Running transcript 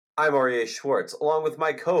I'm Aryeh Schwartz, along with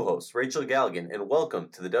my co-host, Rachel Galligan, and welcome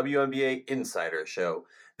to the WNBA Insider Show.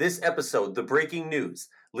 This episode, the breaking news.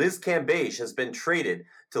 Liz Cambage has been traded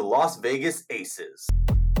to the Las Vegas Aces.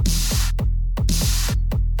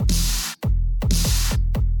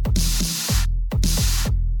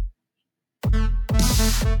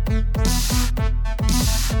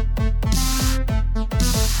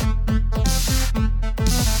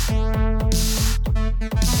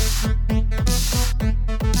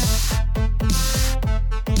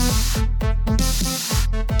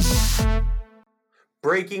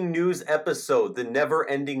 Breaking news episode. The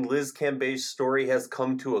never-ending Liz Cambage story has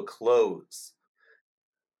come to a close.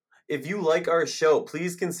 If you like our show,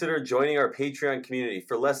 please consider joining our Patreon community.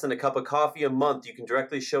 For less than a cup of coffee a month, you can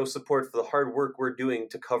directly show support for the hard work we're doing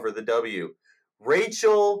to cover the W.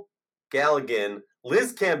 Rachel Galligan,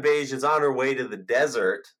 Liz Cambage is on her way to the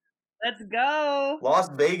desert. Let's go. Las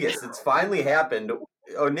Vegas. It's finally happened.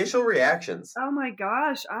 Initial reactions. Oh my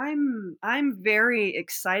gosh, I'm very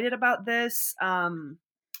excited about this.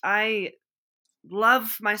 I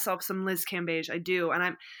love myself some Liz Cambage. I do,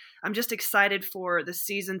 and I'm just excited for the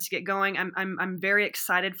season to get going. I'm very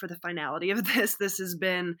excited for the finality of this. This has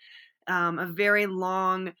been a very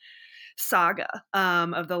long saga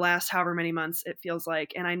of the last however many months it feels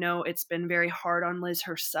like, and I know it's been very hard on Liz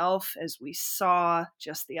herself, as we saw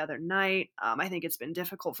just the other night. I think it's been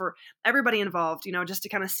difficult for everybody involved, just to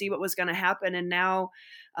kind of see what was going to happen, and now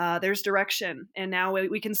there's direction, and now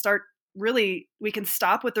we can start. Really, we can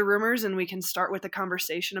stop with the rumors and we can start with the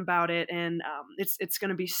conversation about it, and it's going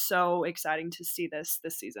to be so exciting to see this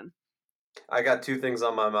season. I got two things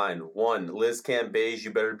on my mind. One, Liz Cambage,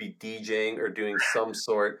 you better be DJing or doing some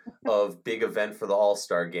sort of big event for the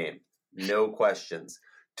All-Star game. No questions.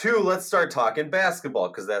 Two, let's start talking basketball,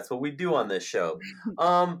 because that's what we do on this show.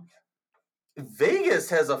 Vegas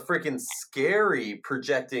has a freaking scary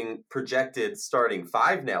projected starting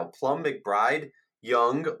five now. Plum, McBride,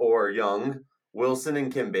 Young, Wilson,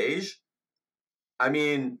 and Cambage. I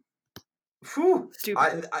mean, whew.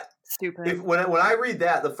 Stupid. Stupid. When I read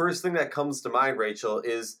that, the first thing that comes to mind, Rachel,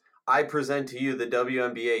 is I present to you the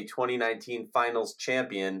WNBA 2019 Finals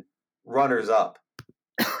champion, runners-up.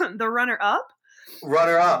 The runner-up?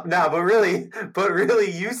 Runner-up. No, but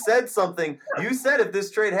really, you said something. You said if this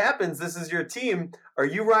trade happens, this is your team. Are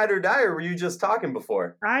you ride or die, or were you just talking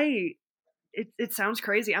before? It sounds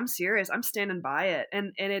crazy. I'm serious. I'm standing by it,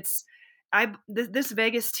 and it's this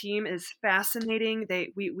Vegas team is fascinating.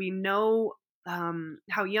 We know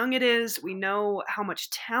how young it is. We know how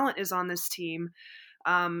much talent is on this team.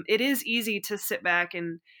 It is easy to sit back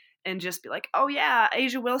and just be like, oh yeah,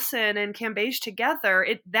 A'ja Wilson and Cambage together.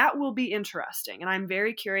 That will be interesting, and I'm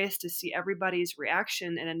very curious to see everybody's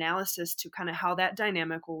reaction and analysis to kind of how that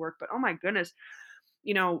dynamic will work. But oh my goodness,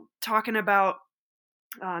 talking about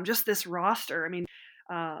just this roster. I mean,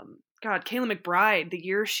 God, Kayla McBride, the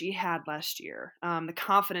year she had last year, the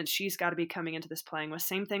confidence she's got to be coming into this playing with.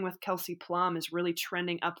 Same thing with Kelsey Plum is really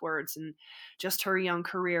trending upwards, and just her young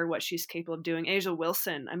career, what she's capable of doing. A'ja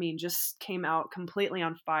Wilson, I mean, just came out completely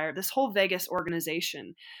on fire. This whole Vegas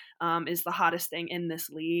organization is the hottest thing in this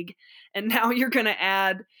league. And now you're going to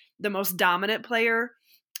add the most dominant player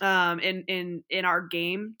in our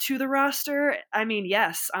game to the roster. I mean,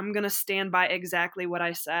 yes, I'm going to stand by exactly what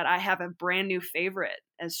I said. I have a brand new favorite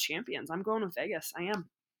as champions. I'm going with Vegas. I am.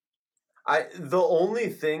 The only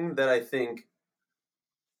thing that I think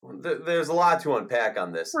there's a lot to unpack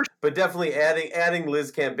on this, but definitely adding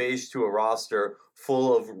Liz Cambage to a roster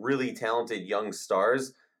full of really talented young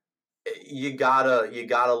stars, you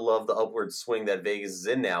gotta love the upward swing that Vegas is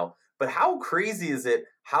in now. But how crazy is it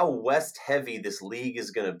how West heavy this league is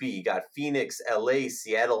going to be? You got Phoenix, LA,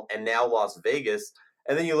 Seattle, and now Las Vegas.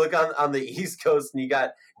 And then you look on the East Coast and you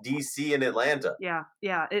got DC and Atlanta. Yeah.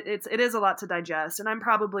 It is a lot to digest. And I'm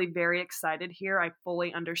probably very excited here. I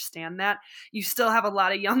fully understand that. You still have a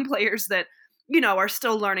lot of young players that, are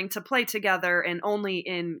still learning to play together and only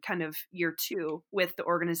in kind of year 2 with the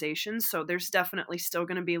organization. So there's definitely still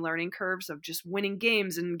going to be learning curves of just winning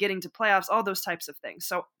games and getting to playoffs, all those types of things.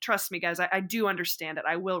 So trust me, guys, I do understand it.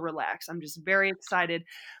 I will relax. I'm just very excited.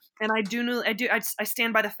 And I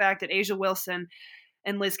stand by the fact that A'ja Wilson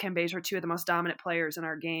and Liz Cambage are two of the most dominant players in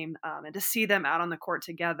our game. And to see them out on the court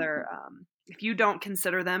together, if you don't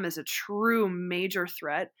consider them as a true major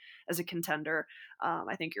threat as a contender,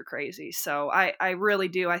 I think you're crazy. So I really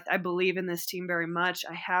do. I believe in this team very much.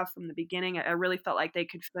 I have from the beginning. I really felt like they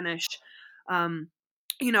could finish, in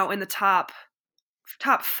the top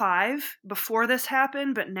 5 before this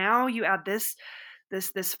happened. But now you add this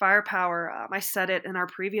firepower. I said it in our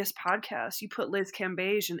previous podcast. You put Liz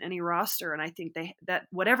Cambage in any roster, and I think that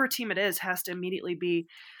whatever team it is has to immediately be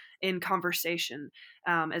in conversation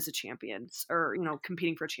as a champion or,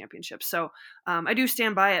 competing for a championship. So I do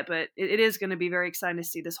stand by it, but it is going to be very exciting to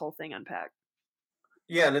see this whole thing unpack.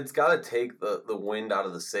 Yeah, and it's got to take the wind out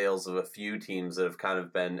of the sails of a few teams that have kind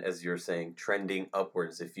of been, as you're saying, trending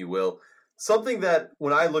upwards, if you will. Something that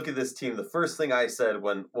when I look at this team, the first thing I said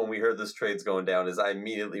when we heard this trade's going down is I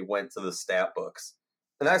immediately went to the stat books.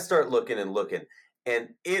 And I start looking, and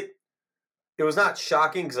it was not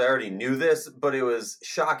shocking because I already knew this, but it was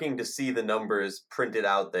shocking to see the numbers printed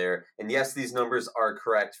out there. And yes, these numbers are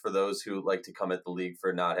correct for those who like to come at the league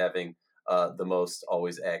for not having the most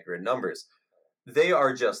always accurate numbers. They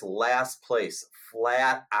are just last place,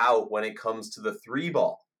 flat out, when it comes to the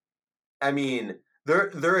 3-ball. I mean,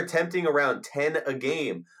 they're attempting around 10 a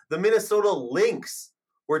game. The Minnesota Lynx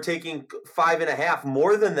were taking 5.5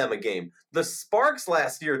 more than them a game. The Sparks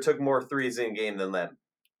last year took more threes in a game than them.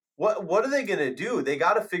 What are they going to do? They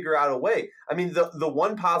got to figure out a way. I mean, the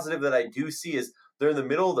one positive that I do see is they're in the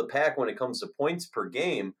middle of the pack when it comes to points per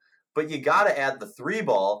game, but you got to add the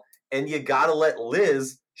 3-ball, and you got to let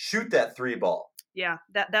Liz shoot that 3-ball. Yeah,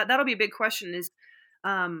 that'll be a big question is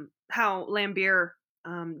how Laimbeer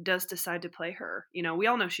does decide to play her. We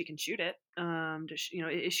all know she can shoot it.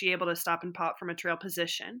 Is she able to stop and pop from a trail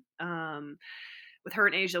position? With her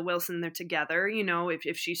and A'ja Wilson, they're together.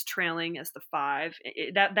 If she's trailing as the 5,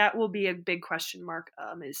 that will be a big question mark.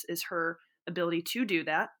 Is her ability to do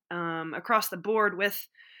that across the board with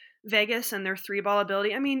Vegas and their 3-ball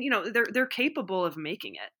ability? I mean, they're capable of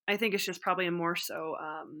making it. I think it's just probably a more so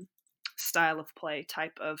style of play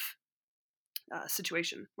type of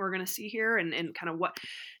situation we're going to see here, and kind of what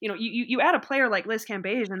you add a player like Liz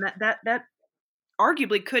Cambage, and that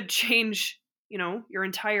arguably could change your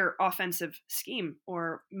entire offensive scheme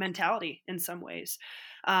or mentality in some ways.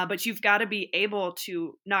 But you've got to be able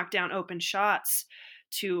to knock down open shots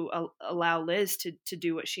to allow Liz to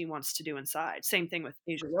do what she wants to do inside. Same thing with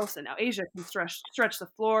A'ja Wilson. Now A'ja can stretch the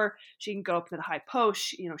floor. She can go up to the high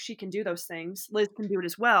post. She can do those things. Liz can do it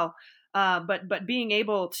as well. But being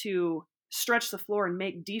able to stretch the floor and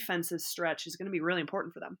make defenses stretch is going to be really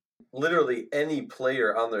important for them. Literally any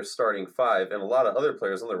player on their starting 5 and a lot of other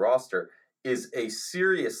players on the roster is a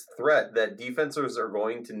serious threat that defenders are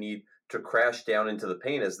going to need to crash down into the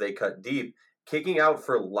paint as they cut deep, kicking out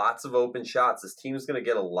for lots of open shots. This team is going to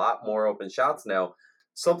get a lot more open shots now.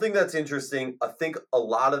 Something that's interesting, I think a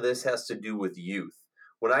lot of this has to do with youth.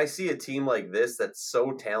 When I see a team like this that's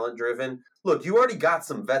so talent-driven, look, you already got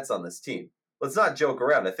some vets on this team. Let's not joke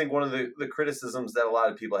around. I think one of the criticisms that a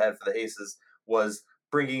lot of people had for the Aces was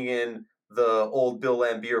bringing in the old Bill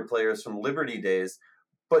Laimbeer players from Liberty days.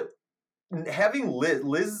 But having Liz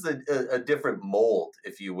is a different mold,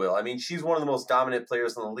 if you will. I mean, she's one of the most dominant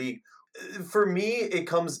players in the league. For me, it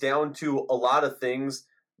comes down to a lot of things,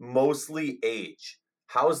 mostly age.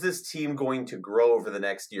 How is this team going to grow over the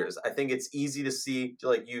next years? I think it's easy to see,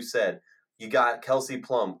 like you said, you got Kelsey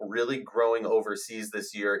Plum really growing overseas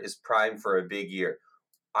this year, is primed for a big year.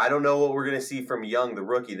 I don't know what we're going to see from Young, the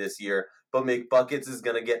rookie, this year, but McBuckets is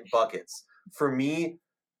going to get buckets. For me,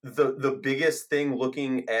 the biggest thing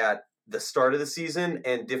looking at the start of the season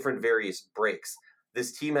and different various breaks.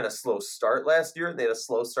 This team had a slow start last year. They had a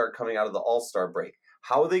slow start coming out of the All-Star break.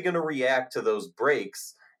 How are they going to react to those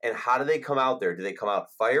breaks, and how do they come out there? Do they come out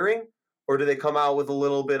firing, or do they come out with a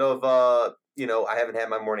little bit of, I haven't had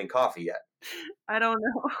my morning coffee yet? I don't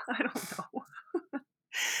know.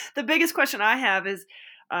 The biggest question I have is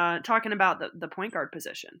talking about the point guard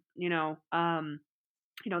position. There's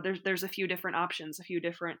a few different options, a few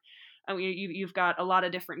different. You've got a lot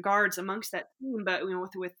of different guards amongst that team, but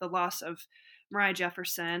with the loss of Mariah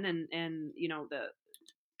Jefferson and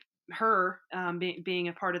her being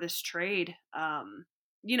a part of this trade, how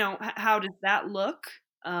does that look?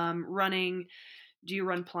 Running, do you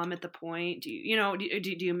run Plum at the point? Do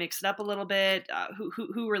you mix it up a little bit?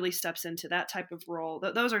 Who really steps into that type of role?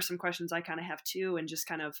 Those are some questions I kind of have too, and just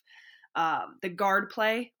kind of the guard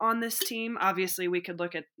play on this team. Obviously, we could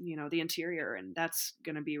look at the interior, and that's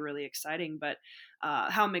going to be really exciting. But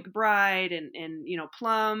how McBride and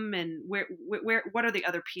Plum and where what are the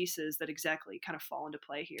other pieces that exactly kind of fall into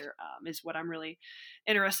play here is what I'm really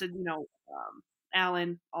interested.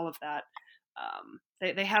 Allen, all of that.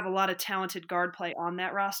 They have a lot of talented guard play on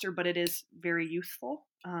that roster, but it is very youthful.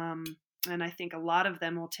 And I think a lot of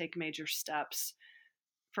them will take major steps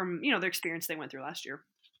from their experience they went through last year.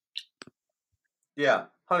 Yeah,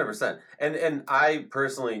 100%. And I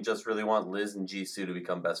personally just really want Liz and Jisoo to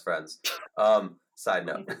become best friends. Side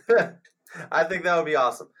note. I think that would be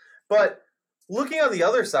awesome. But looking on the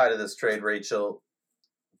other side of this trade, Rachel,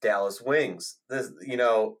 Dallas Wings.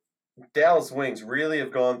 Dallas Wings really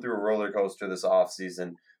have gone through a roller coaster this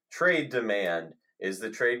offseason. trade demand? Is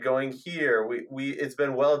the trade going here? It's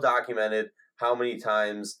been well documented how many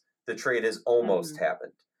times the trade has almost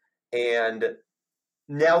happened. And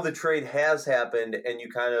now the trade has happened, and you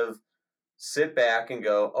kind of sit back and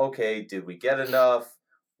go, okay, did we get enough?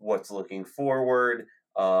 What's looking forward?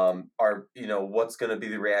 What's going to be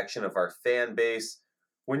the reaction of our fan base?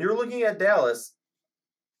 When you're looking at Dallas,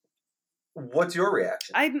 what's your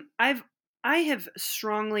reaction? I have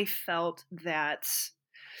strongly felt that,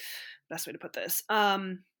 best way to put this,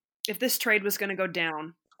 if this trade was going to go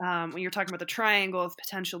down, when you're talking about the triangle of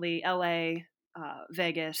potentially LA,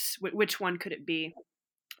 Vegas, which one could it be?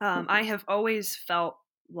 I have always felt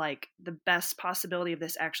like the best possibility of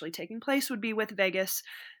this actually taking place would be with Vegas,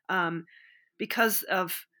 because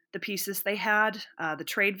of the pieces they had, the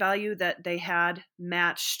trade value that they had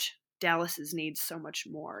matched Dallas's needs so much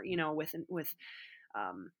more. With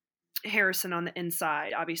Harrison on the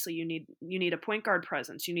inside, obviously you need a point guard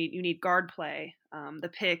presence. You need guard play. The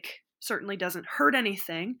pick certainly doesn't hurt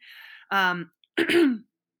anything. Even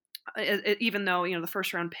though the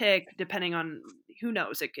first round pick, depending on who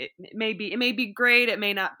knows, it may be great, it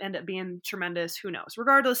may not end up being tremendous, who knows.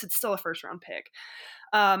 Regardless, it's still a first round pick.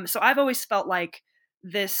 So I've always felt like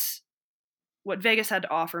what Vegas had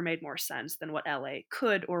to offer made more sense than what LA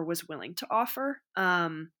could or was willing to offer.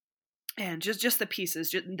 And just the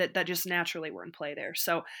pieces that just naturally were in play there.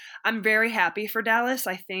 So I'm very happy for Dallas.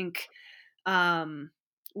 I think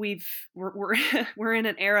we're in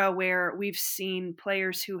an era where we've seen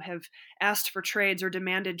players who have asked for trades or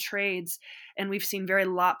demanded trades, and we've seen very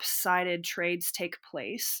lopsided trades take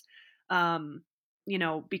place.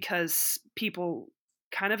 Because people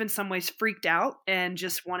kind of in some ways freaked out and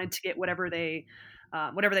just wanted to get whatever they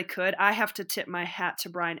could. I have to tip my hat to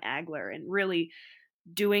Brian Agler and really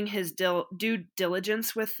doing his due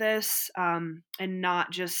diligence with this, and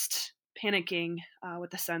not just panicking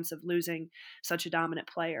with the sense of losing such a dominant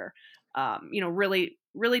player.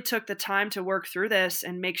 Really took the time to work through this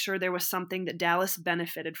and make sure there was something that Dallas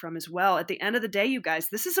benefited from as well. At the end of the day, you guys,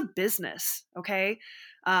 this is a business, okay?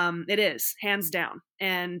 It is, hands down.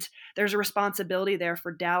 And there's a responsibility there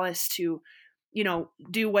for Dallas to,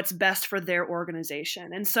 do what's best for their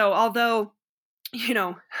organization. And so although,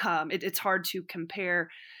 it's hard to compare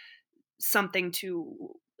something to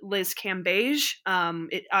Liz Cambage.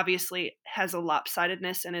 It obviously has a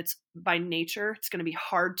lopsidedness, and it's by nature, it's going to be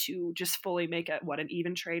hard to just fully make an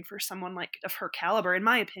even trade for someone like of her caliber, in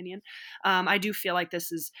my opinion. I do feel like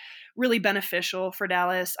this is really beneficial for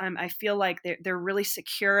Dallas. I feel like they're really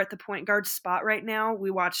secure at the point guard spot right now.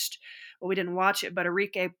 We didn't watch it, but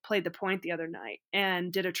Arike played the point the other night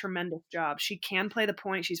and did a tremendous job. She can play the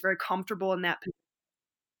point. She's very comfortable in that position.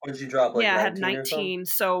 What did she drop? Like 19 I had 19.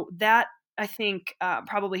 So that, I think,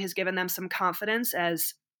 probably has given them some confidence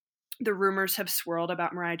as the rumors have swirled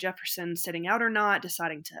about Moriah Jefferson sitting out or not,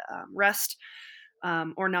 deciding to rest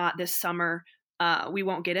or not this summer. We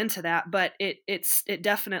won't get into that, but it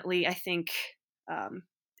definitely, I think,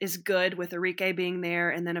 is good with Arike being there.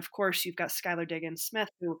 And then, of course, you've got Skylar Diggins-Smith,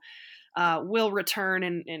 who will return,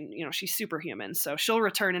 and she's superhuman, so she'll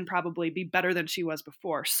return and probably be better than she was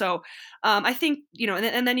before. So I think,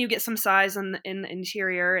 and then you get some size in the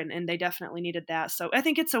interior, and they definitely needed that. So I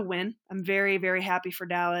think it's a win. I'm very, very happy for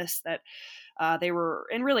Dallas that they were,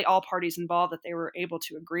 and really all parties involved, that they were able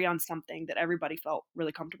to agree on something that everybody felt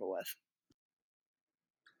really comfortable with.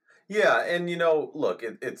 Yeah, and look,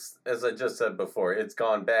 it's, as I just said before, it's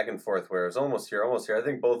gone back and forth where it's almost here. I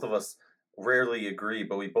think both of us rarely agree,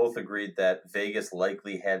 but we both agreed that Vegas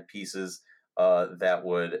likely had pieces that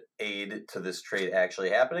would aid to this trade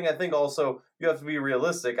actually happening. I think also you have to be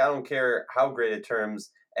realistic. I don't care how great of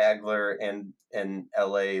terms Agler and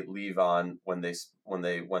LA leave on when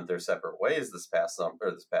they went their separate ways this past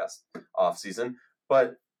offseason.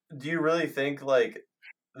 But do you really think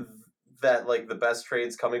that the best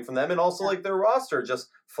trades coming from them, and also their roster just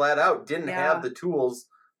flat out didn't have the tools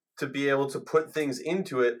to be able to put things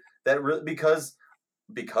into it that because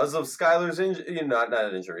of Skylar's injury, not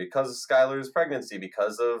an injury, because of Skylar's pregnancy,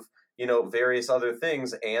 because of various other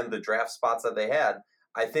things and the draft spots that they had.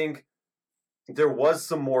 I think there was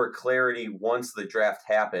some more clarity once the draft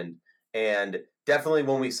happened, and definitely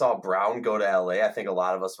when we saw Brown go to LA, I think a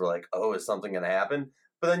lot of us were like, "Oh, is something going to happen?"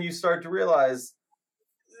 But then you start to realize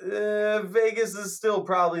Vegas is still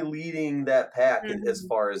probably leading that pack as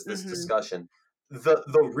far as this discussion.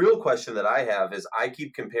 The real question that I have is, I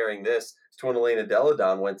keep comparing this to when Elena Delle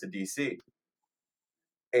Donne went to DC.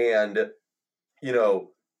 And,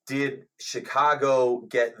 did Chicago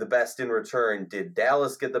get the best in return? Did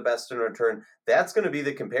Dallas get the best in return? That's going to be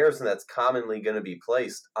the comparison that's commonly going to be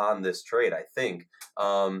placed on this trade, I think.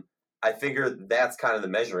 I figure that's kind of the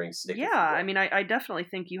measuring stick. Yeah, I mean, I definitely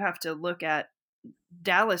think you have to look at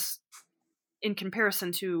Dallas in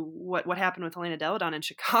comparison to what happened with Elena Delle Donne in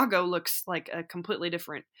Chicago. Looks like a completely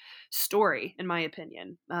different story, in my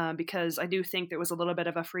opinion, because I do think there was a little bit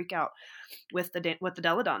of a freak out with the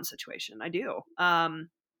Delle Donne situation. I do.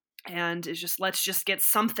 And it's just, let's just get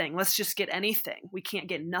something. Let's just get anything. We can't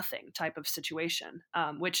get nothing type of situation,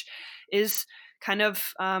 which is kind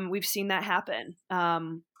of, we've seen that happen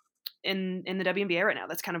in the WNBA right now.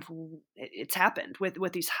 That's kind of, it's happened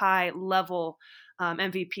with these high level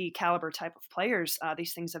MVP caliber type of players.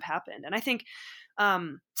 These things have happened. And I think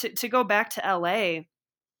to go back to LA,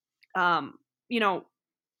 you know,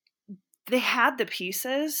 they had the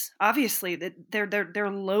pieces. Obviously, that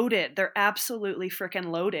they're loaded. They're absolutely freaking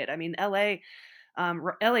loaded. I mean,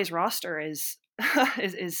 LA's roster is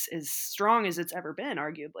is strong as it's ever been,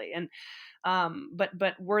 arguably. And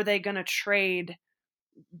but were they going to trade,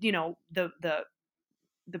 you know, the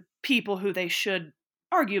people who they should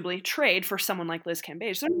arguably trade for someone like Liz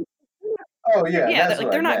Cambage? Oh yeah, yeah.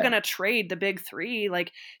 Like they're not going to trade the big three.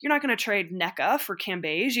 Like you're not going to trade NECA for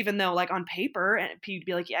Cambage, even though like on paper, and you'd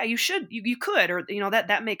be like, yeah, you should, you could, or you know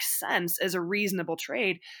that makes sense as a reasonable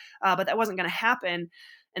trade, but that wasn't going to happen.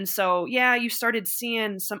 And so yeah, you started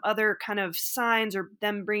seeing some other kind of signs or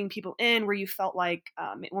them bringing people in where you felt like,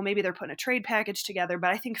 well, maybe they're putting a trade package together. But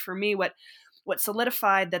I think for me, what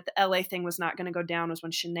solidified that the LA thing was not going to go down was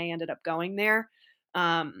when Shanae ended up going there.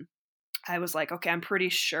 I was like, okay, I'm pretty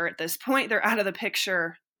sure at this point they're out of the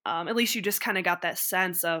picture. At least you just kind of got that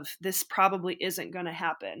sense of this probably isn't going to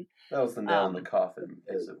happen. That was the nail in the coffin,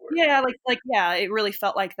 as it were. Yeah, yeah, it really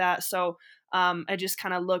felt like that. So I just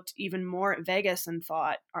kind of looked even more at Vegas and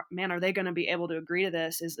thought, man, are they going to be able to agree to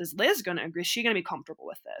this? Is Liz going to agree? Is she going to be comfortable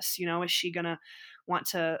with this? You know, is she going to want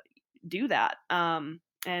to do that?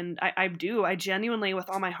 And I do. I genuinely, with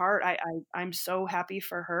all my heart, I'm so happy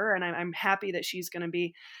for her, and I'm happy that she's going to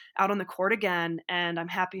be out on the court again, and I'm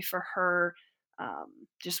happy for her,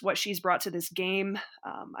 just what she's brought to this game.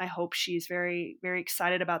 I hope she's very, very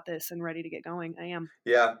excited about this and ready to get going. I am.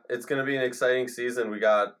 Yeah, it's going to be an exciting season. We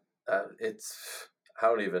got I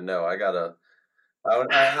don't even know.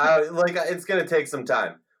 It's going to take some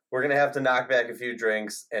time. We're going to have to knock back a few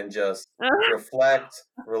drinks and just reflect,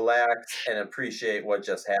 relax, and appreciate what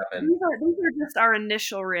just happened. These are just our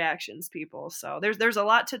initial reactions, people. So there's a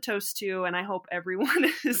lot to toast to, and I hope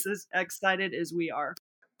everyone is as excited as we are.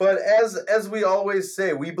 But as we always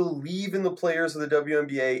say, we believe in the players of the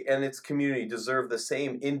WNBA and its community deserve the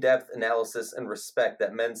same in-depth analysis and respect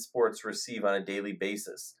that men's sports receive on a daily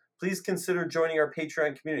basis. Please consider joining our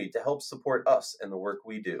Patreon community to help support us and the work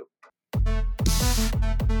we do.